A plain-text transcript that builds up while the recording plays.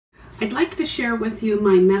I'd like to share with you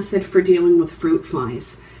my method for dealing with fruit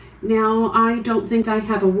flies. Now, I don't think I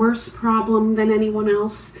have a worse problem than anyone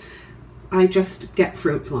else. I just get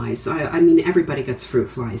fruit flies. I mean, everybody gets fruit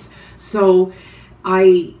flies. So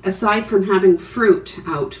aside from having fruit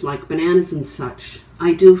out, like bananas and such,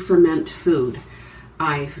 I do ferment food.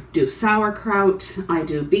 I do sauerkraut, I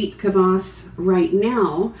do beet kvass. Right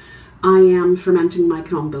now, I am fermenting my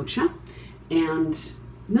kombucha and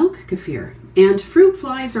milk kefir. And fruit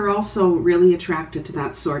flies are also really attracted to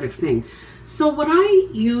that sort of thing. So what I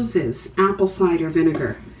use is apple cider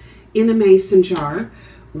vinegar in a mason jar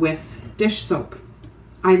with dish soap.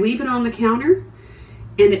 I leave it on the counter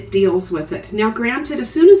and it deals with it. Now granted, as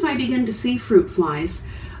soon as I begin to see fruit flies,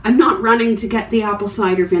 I'm not running to get the apple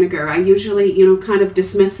cider vinegar. I usually, kind of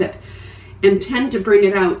dismiss it and tend to bring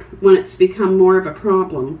it out when it's become more of a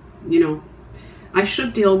problem. I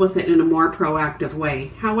should deal with it in a more proactive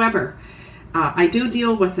way. However, I do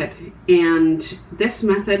deal with it, and this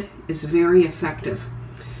method is very effective.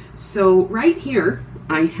 So right here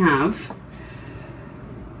I have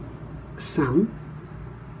some.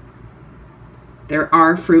 There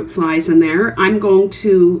are fruit flies in there. I'm going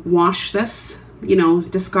to wash this,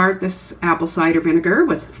 discard this apple cider vinegar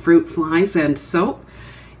with fruit flies and soap,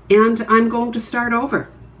 and I'm going to start over.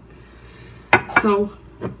 So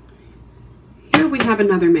here we have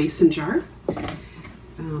another mason jar.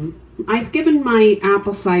 I've given my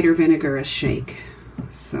apple cider vinegar a shake,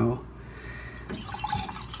 so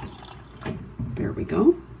there we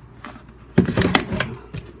go.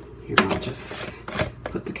 Here, I'll just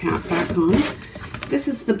put the cap back on. This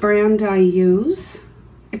is the brand I use.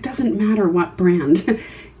 It doesn't matter what brand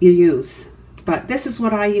you use, but this is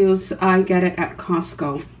what I use. I get it at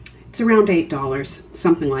Costco. It's around $8,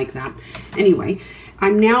 something like that. Anyway,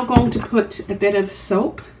 I'm now going to put a bit of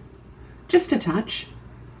soap, just a touch,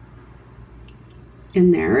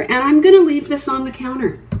 in there, and I'm going to leave this on the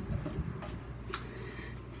counter.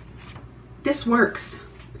 This works.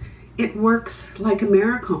 It works like a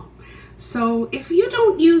miracle. So if you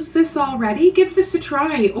don't use this already, give this a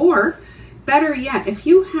try, or better yet, if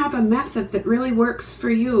you have a method that really works for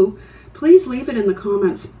you, please leave it in the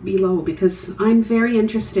comments below, because I'm very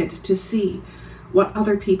interested to see what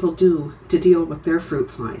other people do to deal with their fruit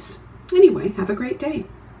flies. Anyway, have a great day.